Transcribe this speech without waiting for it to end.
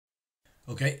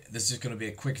Okay, this is going to be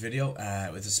a quick video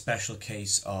with a special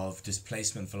case of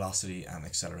displacement, velocity and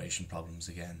acceleration problems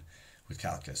again with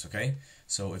calculus, okay?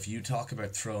 So if you talk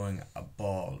about throwing a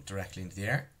ball directly into the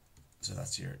air, so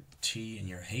that's your T and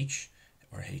your H,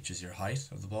 where H is your height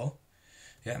of the ball.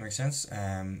 Yeah, it makes sense.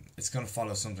 It's going to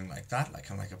follow something like that, like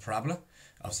kind of like a parabola.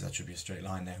 Obviously that should be a straight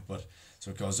line now, but so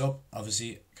it goes up, obviously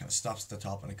it kind of stops at the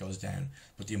top and it goes down.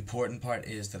 But the important part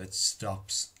is that it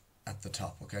stops at the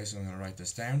top, okay? So I'm going to write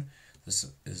this down. This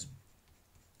is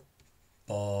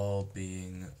ball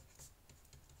being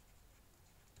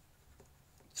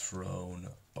thrown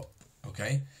up,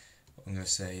 okay? I'm going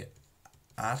to say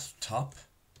at top,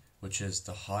 which is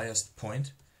the highest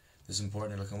point. This is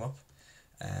important to look them up.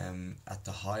 At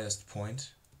the highest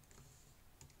point,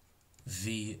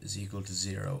 v is equal to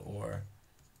 0, or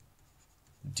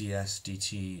ds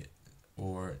dt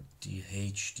or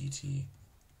dh dt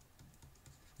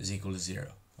is equal to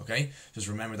 0. Okay, just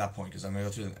remember that point, because I'm going to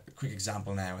go through a quick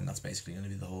example now, and that's basically going to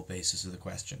be the whole basis of the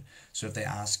question. So if they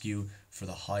ask you for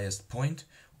the highest point,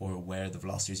 or where the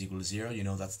velocity is equal to 0, you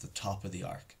know that's the top of the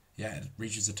arc. Yeah, it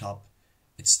reaches the top,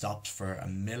 it stops for a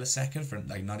millisecond, for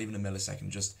like not even a millisecond,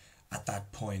 just at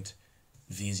that point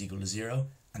v is equal to 0,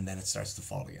 and then it starts to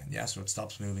fall again. Yeah, so it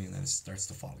stops moving and then it starts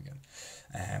to fall again.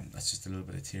 That's just a little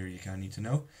bit of theory you kind of need to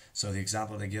know. So the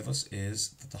example they give us is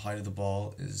that the height of the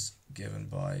ball is given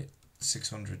by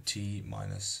 600t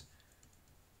minus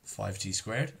 5t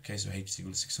squared. Okay, so h is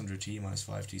equal to 600t minus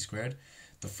 5t squared.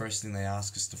 The first thing they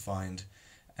ask is to find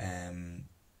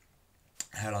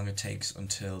how long it takes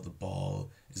until the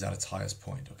ball is at its highest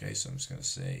point. Okay, so I'm just going to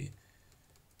say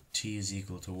t is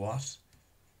equal to what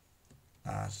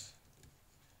at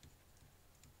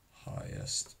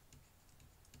highest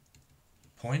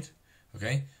point.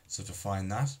 Okay, so to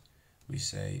find that, we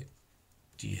say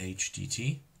dh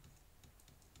dt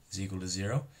is equal to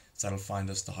 0, so that'll find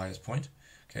us the highest point.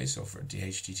 Okay, so for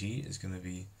dh dt is going to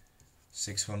be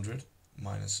 600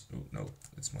 minus, oh no,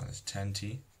 it's minus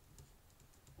 10t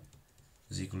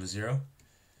is equal to 0.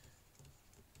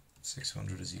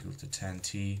 600 is equal to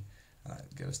 10t, and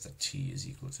that gives us that t is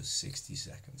equal to 60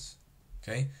 seconds.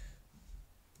 Okay,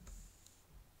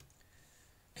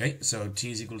 so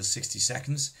t is equal to 60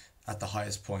 seconds at the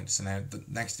highest point. So now the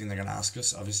next thing they're going to ask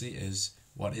us, obviously, is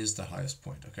what is the highest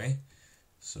point, okay?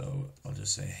 So I'll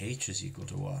just say h is equal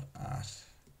to what at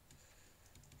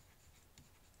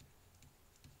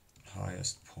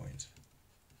highest point.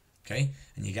 Okay,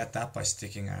 and you get that by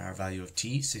sticking our value of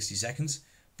t, 60 seconds,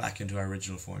 back into our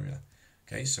original formula.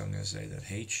 Okay, so I'm going to say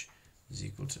that h is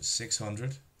equal to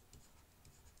 600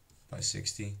 by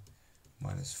 60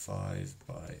 minus 5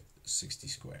 by 60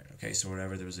 squared. Okay, so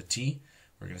wherever there was a t,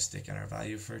 we're going to stick in our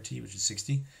value for t, which is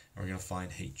 60, and we're going to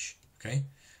find h. Okay,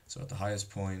 so at the highest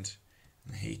point,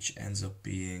 h ends up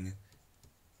being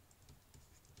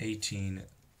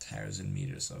 18,000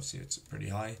 meters. Obviously it's pretty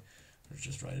high, or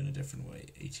just write it a different way,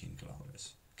 18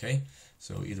 kilometers. Okay,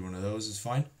 so either one of those is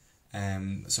fine.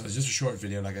 So it's just a short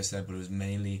video, like I said, but it was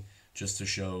mainly just to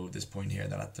show this point here,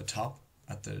 that at the top,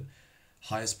 at the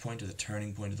highest point, or the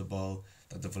turning point of the ball,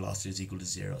 that the velocity is equal to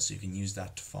 0. So you can use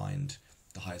that to find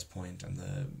the highest point and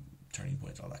the turning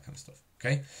point, all that kind of stuff.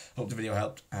 Okay, hope the video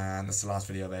helped, and that's the last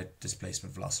video about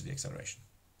displacement, velocity, acceleration.